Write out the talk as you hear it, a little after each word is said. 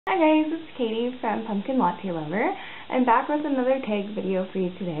Hi guys, it's Katie from Pumpkin Latte Lover. I'm back with another tag video for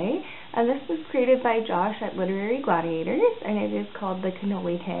you today. This was created by Josh at Literary Gladiators, and it is called the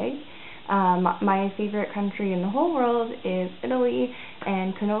Cannoli Tag. My favorite country in the whole world is Italy,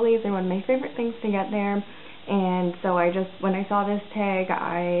 and cannolis are one of my favorite things to get there. And so when I saw this tag,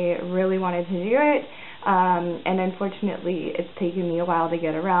 I really wanted to do it. And unfortunately, it's taken me a while to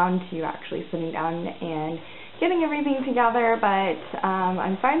get around to actually sitting down and getting everything together, but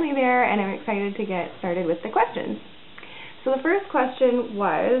I'm finally there and I'm excited to get started with the questions. So the first question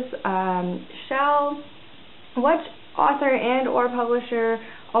was, which author and or publisher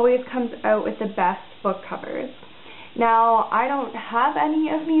always comes out with the best book covers? Now, I don't have any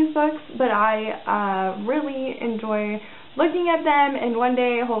of these books, but I really enjoy looking at them, and one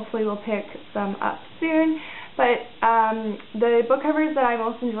day hopefully we'll pick some up soon. But the book covers that I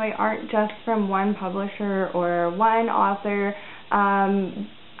most enjoy aren't just from one publisher or one author.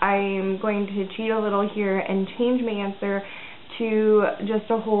 I'm going to cheat a little here and change my answer to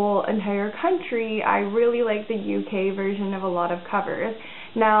just a whole entire country. I really like the UK version of a lot of covers.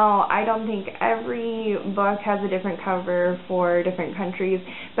 Now, I don't think every book has a different cover for different countries,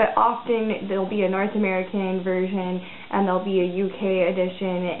 but often there'll be a North American version and there'll be a UK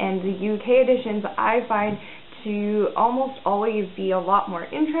edition, and the UK editions I find to almost always be a lot more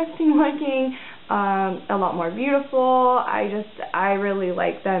interesting looking, a lot more beautiful. I really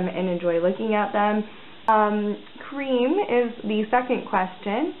like them and enjoy looking at them. Cream is the second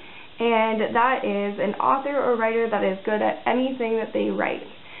question, and that is an author or writer that is good at anything that they write.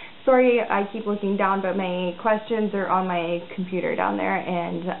 Sorry, I keep looking down, but my questions are on my computer down there,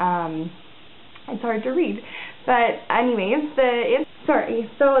 and it's hard to read. But anyways,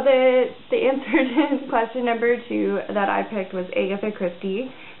 so the answer to question number 2 that I picked was Agatha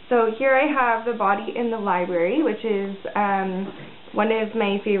Christie. So here I have The Body in the Library, which is one of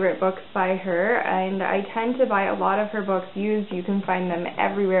my favorite books by her, and I tend to buy a lot of her books used. You can find them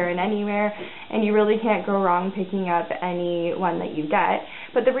everywhere and anywhere, and you really can't go wrong picking up any one that you get.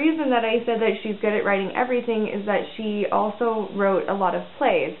 But the reason that I said that she's good at writing everything is that she also wrote a lot of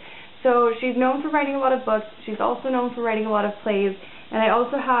plays. So she's known for writing a lot of books. She's also known for writing a lot of plays. And I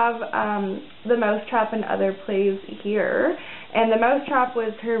also have The Mousetrap and Other Plays here. And The Mousetrap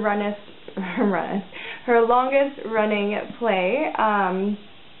was her longest running play. And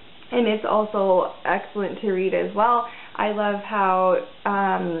it's also excellent to read as well. I love how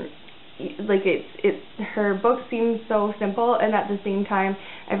her book seems so simple, and at the same time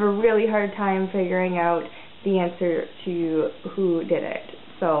I have a really hard time figuring out the answer to who did it.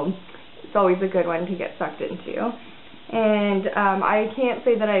 So it's always a good one to get sucked into. And I can't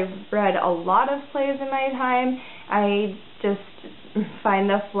say that I've read a lot of plays in my time. I just find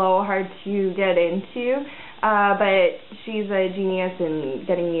the flow hard to get into, but she's a genius in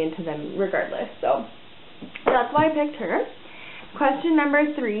getting me into them regardless. So that's why I picked her. Question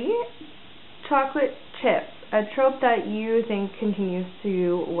number 3, chocolate chips, a trope that you think continues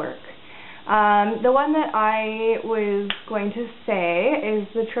to work. The one that I was going to say is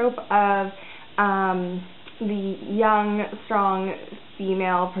the trope of the young, strong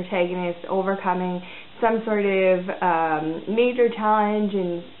female protagonist overcoming some sort of major challenge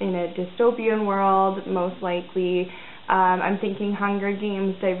in a dystopian world, most likely. I'm thinking Hunger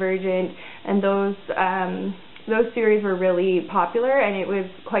Games, Divergent, and those series were really popular, and it was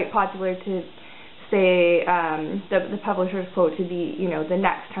quite popular to say the publisher's quote to be, the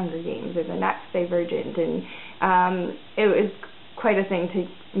next Hunger Games or the next Divergent, and it was quite a thing to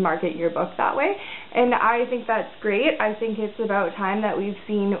market your book that way, and I think that's great. I think it's about time that we've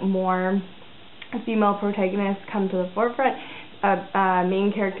seen more female protagonists come to the forefront, a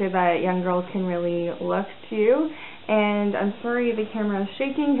main character that young girls can really look to. And I'm sorry the camera is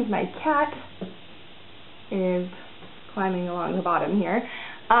shaking because my cat is climbing along the bottom here.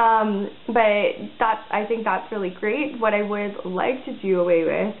 But I think that's really great. What I would like to do away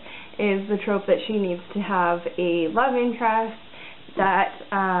with is the trope that she needs to have a love interest, that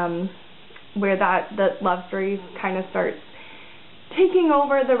where the love story kind of starts taking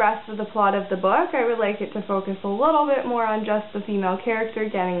over the rest of the plot of the book. I would like it to focus a little bit more on just the female character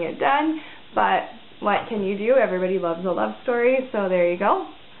getting it done, but what can you do? Everybody loves a love story, so there you go.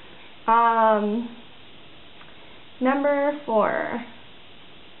 Number 4,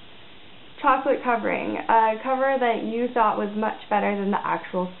 chocolate covering, a cover that you thought was much better than the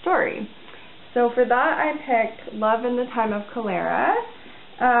actual story. So for that, I picked Love in the Time of Cholera.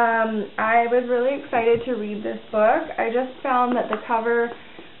 I was really excited to read this book. I just found that the cover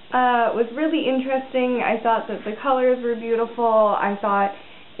was really interesting. I thought that the colors were beautiful. I thought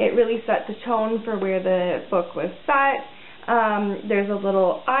it really set the tone for where the book was set. There's a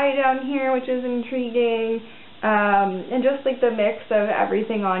little eye down here, which is intriguing. And just like the mix of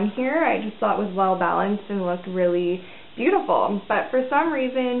everything on here, I just thought was well balanced and looked really beautiful. But for some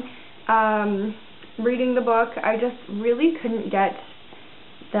reason, reading the book, I just really couldn't get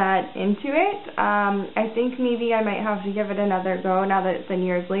that into it. I think maybe I might have to give it another go now that it's been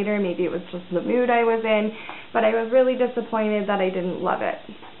years later. Maybe it was just the mood I was in, but I was really disappointed that I didn't love it.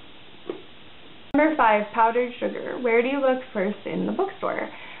 Number 5, powdered sugar. Where do you look first in the bookstore?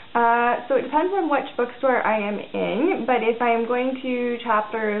 So it depends on which bookstore I am in, but if I am going to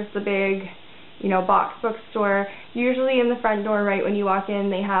Chapters, the big, box bookstore, usually in the front door right when you walk in,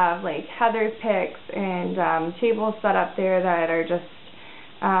 they have like Heather's Picks and tables set up there that are just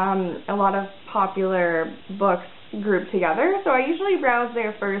a lot of popular books grouped together. So I usually browse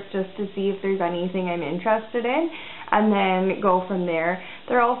there first just to see if there's anything I'm interested in, and then go from there.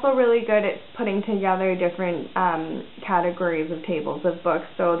 They're also really good at putting together different categories of tables of books,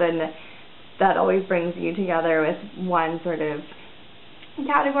 so then that always brings you together with one sort of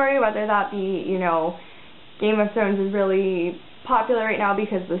category, whether that be, Game of Thrones is really popular right now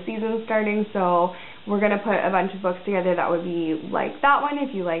because the season's starting, so we're going to put a bunch of books together that would be like that one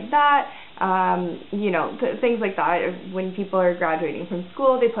if you like that. Things like that. When people are graduating from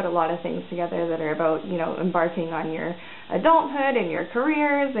school, they put a lot of things together that are about, embarking on your adulthood and your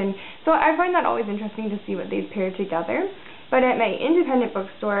careers. And so I find that always interesting to see what they've paired together. But at my independent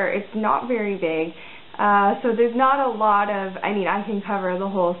bookstore, it's not very big. So there's not a lot of, I can cover the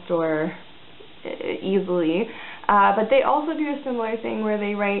whole store easily. But they also do a similar thing where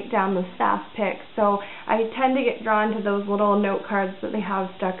they write down the staff picks. So I tend to get drawn to those little note cards that they have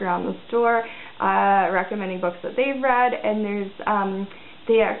stuck around the store, recommending books that they've read, and there's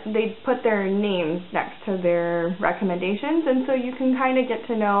they put their names next to their recommendations, and so you can kind of get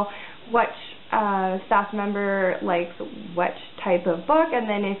to know which staff member likes which type of book, and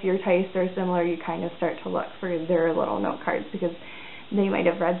then if your tastes are similar, you kind of start to look for their little note cards because they might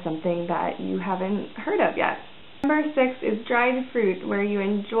have read something that you haven't heard of yet. Number 6 is dried fruit, where you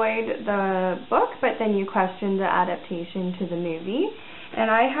enjoyed the book, but then you questioned the adaptation to the movie.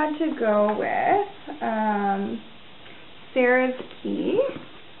 And I had to go with Sarah's Key.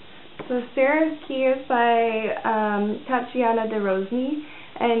 So Sarah's Key is by Tatiana de Rosny,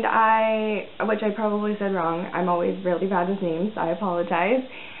 and which I probably said wrong. I'm always really bad with names. I apologize.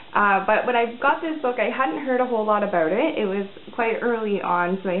 But when I got this book, I hadn't heard a whole lot about it. It was quite early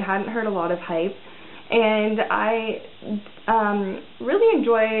on, so I hadn't heard a lot of hype. And I really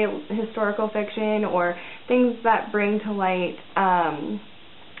enjoy historical fiction or things that bring to light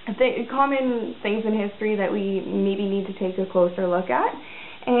common things in history that we maybe need to take a closer look at.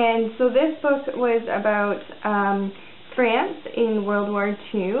 And so this book was about France in World War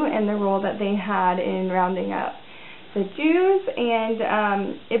II and the role that they had in rounding up the Jews,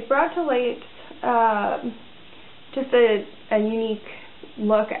 and it brought to light just a unique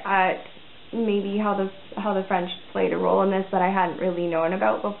look at maybe how the French played a role in this that I hadn't really known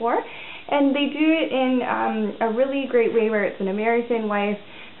about before. And they do it in a really great way where it's an American wife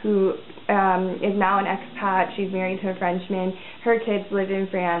who is now an expat. She's married to a Frenchman. Her kids live in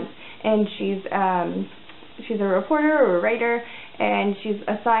France, and she's a reporter or a writer, and she's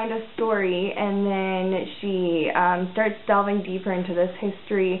assigned a story, and then she starts delving deeper into this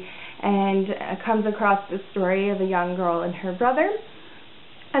history and comes across the story of a young girl and her brother.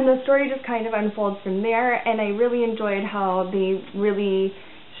 And the story just kind of unfolds from there, and I really enjoyed how they really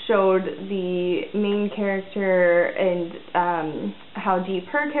showed the main character and how deep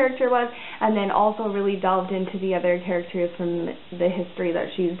her character was, and then also really delved into the other characters from the history that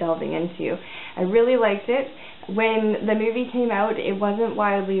she's delving into. I really liked it. When the movie came out, it wasn't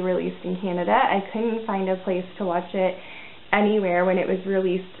widely released in Canada. I couldn't find a place to watch it anywhere when it was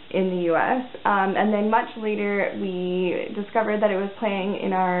released in the U.S. And then much later we discovered that it was playing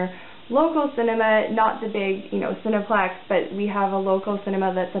in our local cinema, not the big, Cineplex, but we have a local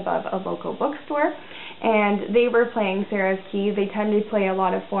cinema that's above a local bookstore, and they were playing Sarah's Key. They tend to play a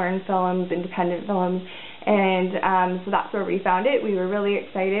lot of foreign films, independent films, and so that's where we found it. We were really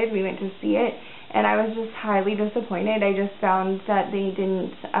excited. We went to see it, and I was just highly disappointed. I just found that they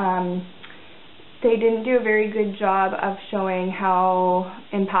didn't do a very good job of showing how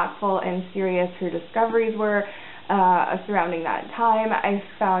impactful and serious her discoveries were surrounding that time. I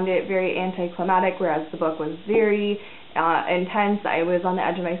found it very anticlimactic, whereas the book was very intense. I was on the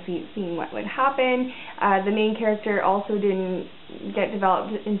edge of my seat seeing what would happen. The main character also didn't get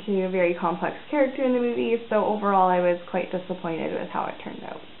developed into a very complex character in the movie, so overall I was quite disappointed with how it turned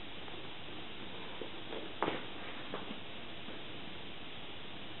out.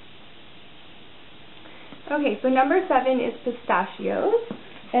 Okay, so number 7 is Pistachios,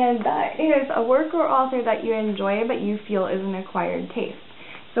 and that is a work or author that you enjoy but you feel is an acquired taste.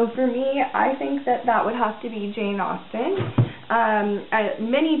 So for me, I think that that would have to be Jane Austen.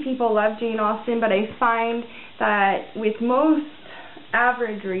 Many people love Jane Austen, but I find that with most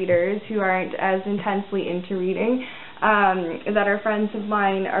average readers who aren't as intensely into reading, that are friends of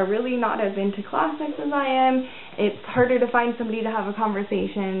mine, are really not as into classics as I am. It's harder to find somebody to have a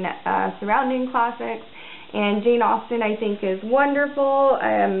conversation surrounding classics, and Jane Austen I think is wonderful.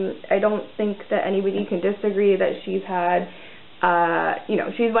 I don't think that anybody can disagree that she's had,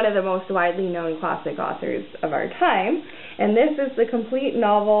 she's one of the most widely known classic authors of our time, and this is the complete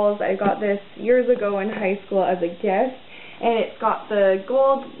novels. I got this years ago in high school as a gift, and it's got the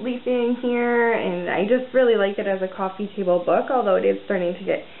gold leafing here, and I just really like it as a coffee table book, although it is starting to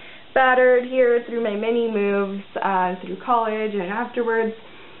get battered here through my many moves through college and afterwards.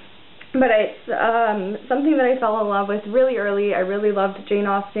 But it's something that I fell in love with really early. I really loved Jane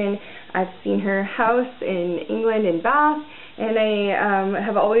Austen. I've seen her house in England in Bath, and I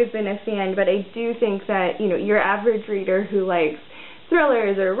have always been a fan, but I do think that, your average reader who likes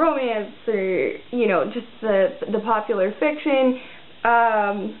thrillers or romance or, just the popular fiction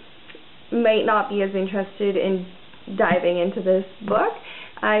might not be as interested in diving into this book.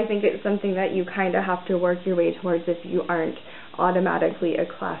 I think it's something that you kind of have to work your way towards if you aren't automatically a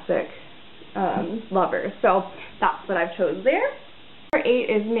classic lover. So that's what I've chosen there. Number 8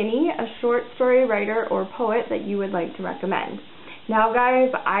 is Minnie, a short story writer or poet that you would like to recommend. Now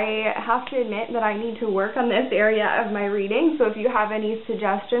guys, I have to admit that I need to work on this area of my reading, so if you have any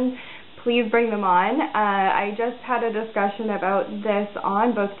suggestions, please bring them on. I just had a discussion about this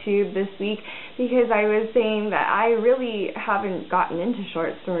on BookTube this week because I was saying that I really haven't gotten into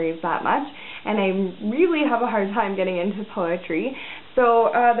short stories that much, and I really have a hard time getting into poetry. So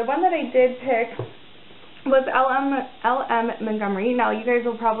the one that I did pick was L.M. Montgomery. Now, you guys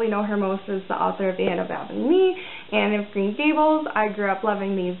will probably know her most as the author of Anne of Avonlea, Anne of Green Gables. I grew up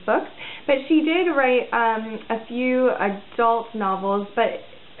loving these books. But she did write a few adult novels, but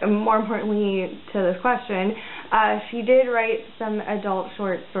more importantly to this question, she did write some adult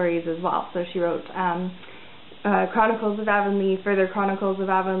short stories as well. So she wrote Chronicles of Avonlea, Further Chronicles of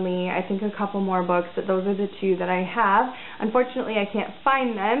Avonlea, I think a couple more books, but those are the two that I have. Unfortunately, I can't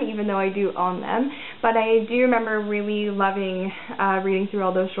find them, even though I do own them, but I do remember really loving reading through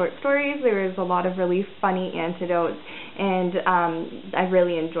all those short stories. There was a lot of really funny anecdotes, and I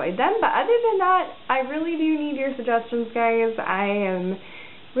really enjoyed them. But other than that, I really do need your suggestions, guys. I am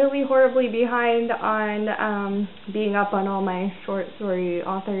really horribly behind on being up on all my short story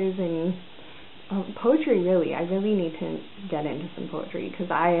authors and poetry, really. I really need to get into some poetry because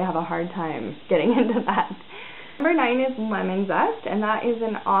I have a hard time getting into that. Number 9 is Lemon Zest, and that is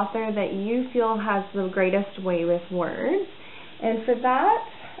an author that you feel has the greatest way with words. And for that,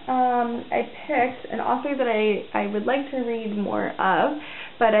 I picked an author that I would like to read more of,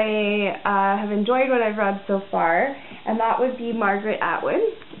 but I have enjoyed what I've read so far, and that would be Margaret Atwood.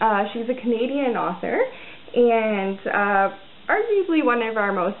 She's a Canadian author, and arguably one of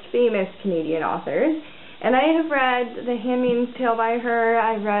our most famous Canadian authors, and I have read The Handmaid's Tale by her.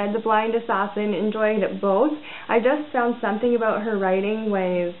 I've read The Blind Assassin, enjoyed both. I just found something about her writing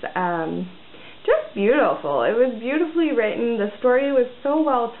was just beautiful. It was beautifully written, the story was so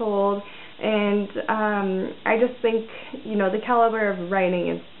well told, and I just think, the caliber of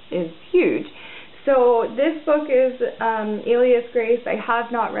writing is huge. So this book is Alias Grace. I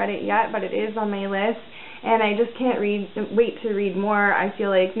have not read it yet, but it is on my list. And I just can't wait to read more. I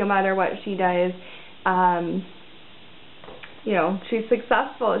feel like no matter what she does, she's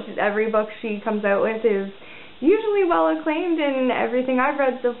successful. Every book she comes out with is usually well acclaimed, and everything I've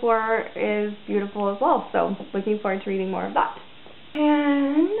read so far is beautiful as well. So looking forward to reading more of that.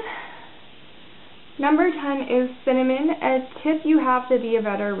 And number 10 is Cinnamon, a tip you have to be a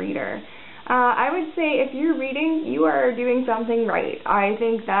better reader. I would say if you're reading, you are doing something right. I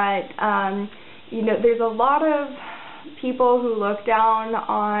think that there's a lot of people who look down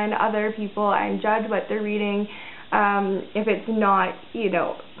on other people and judge what they're reading if it's not, if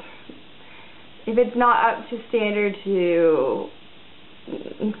it's not up to standard to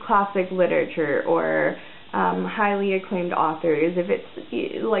classic literature or highly acclaimed authors. If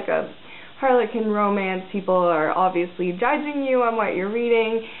it's like a Harlequin romance, people are obviously judging you on what you're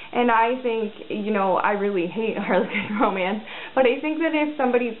reading, and I think, I really hate Harlequin romance, but I think that if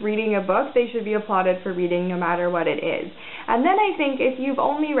somebody's reading a book, they should be applauded for reading no matter what it is. And then I think if you've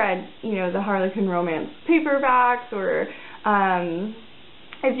only read, the Harlequin romance paperbacks or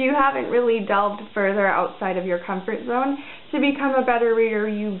if you haven't really delved further outside of your comfort zone to become a better reader,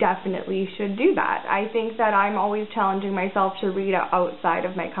 you definitely should do that. I think that I'm always challenging myself to read outside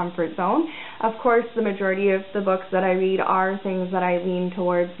of my comfort zone. Of course, the majority of the books that I read are things that I lean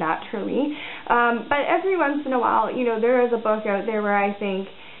towards naturally. But every once in a while, you know, there is a book out there where I think,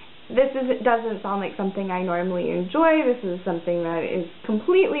 doesn't sound like something I normally enjoy. This is something that is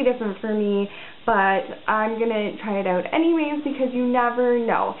completely different for me, but I'm going to try it out anyways because you never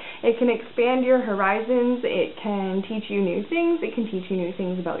know. It can expand your horizons. It can teach you new things. It can teach you new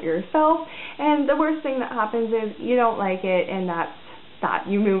things about yourself. And the worst thing that happens is you don't like it, and that's that.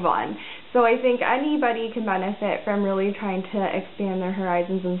 You move on. So I think anybody can benefit from really trying to expand their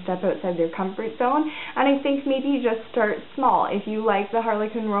horizons and step outside their comfort zone. And I think maybe just start small. If you like the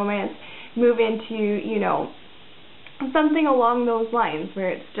Harlequin romance, move into, you know, something along those lines where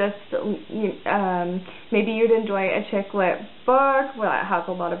it's just, maybe you'd enjoy a chick lit book that has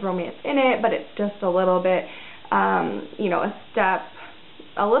a lot of romance in it, but it's just a little bit, you know, a step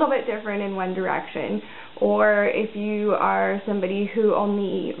a little bit different in one direction. Or if you are somebody who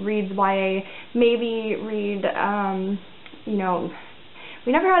only reads YA, maybe read, you know,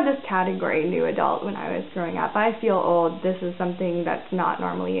 we never had this category, new adult, when I was growing up. I feel old. This is something that's not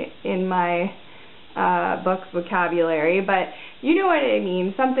normally in my book's vocabulary, but you know what I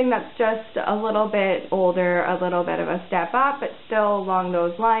mean. Something that's just a little bit older, a little bit of a step up, but still along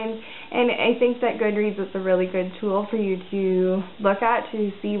those lines. And I think that Goodreads is a really good tool for you to look at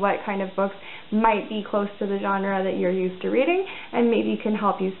to see what kind of books might be close to the genre that you're used to reading, and maybe can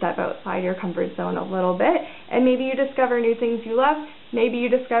help you step outside your comfort zone a little bit, and maybe you discover new things you love. Maybe you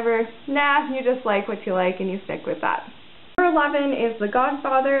discover, nah, you just like what you like and you stick with that. Number 11 is The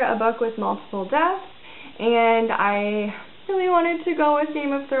Godfather, a book with multiple deaths, and I really wanted to go with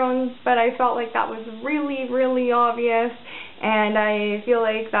Game of Thrones, but I felt like that was really, really obvious, and I feel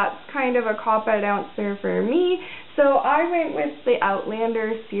like that's kind of a cop-out answer for me. So I went with the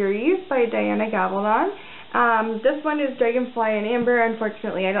Outlander series by Diana Gabaldon. This one is Dragonfly and Amber.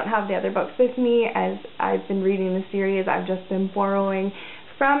 Unfortunately, I don't have the other books with me as I've been reading the series. I've just been borrowing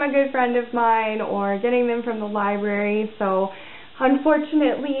from a good friend of mine or getting them from the library. So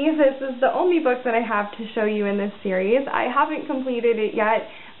unfortunately, this is the only book that I have to show you in this series. I haven't completed it yet,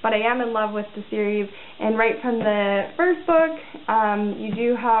 but I am in love with the series. And right from the first book, you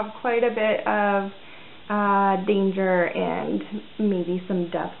do have quite a bit of danger and maybe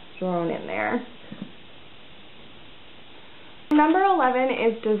some death thrown in there. Number 11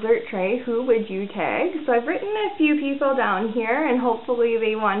 is Dessert Tray, Who Would You Tag? So I've written a few people down here, and hopefully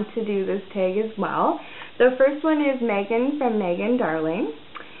they want to do this tag as well. The first one is Megan from Megan Darling.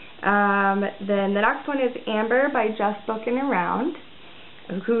 Then the next one is Amber by Just Booking Around,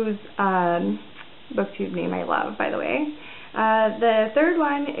 whose booktube name I love, by the way. The third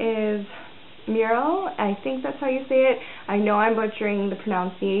one is Muriel, I think that's how you say it. I know I'm butchering the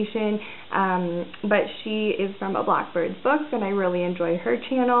pronunciation, but she is from A Blackbird's Books, and I really enjoy her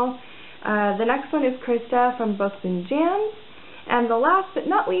channel. The next one is Krista from Books and Jams. And the last but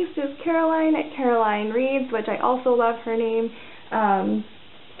not least is Caroline at Caroline Reads, which I also love her name,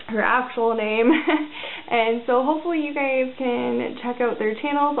 her actual name. And so hopefully you guys can check out their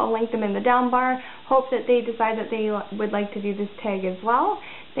channels. I'll link them in the down bar. Hope that they decide that they would like to do this tag as well.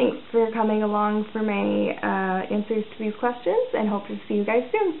 Thanks for coming along for my answers to these questions, and hope to see you guys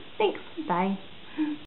soon. Thanks. Bye.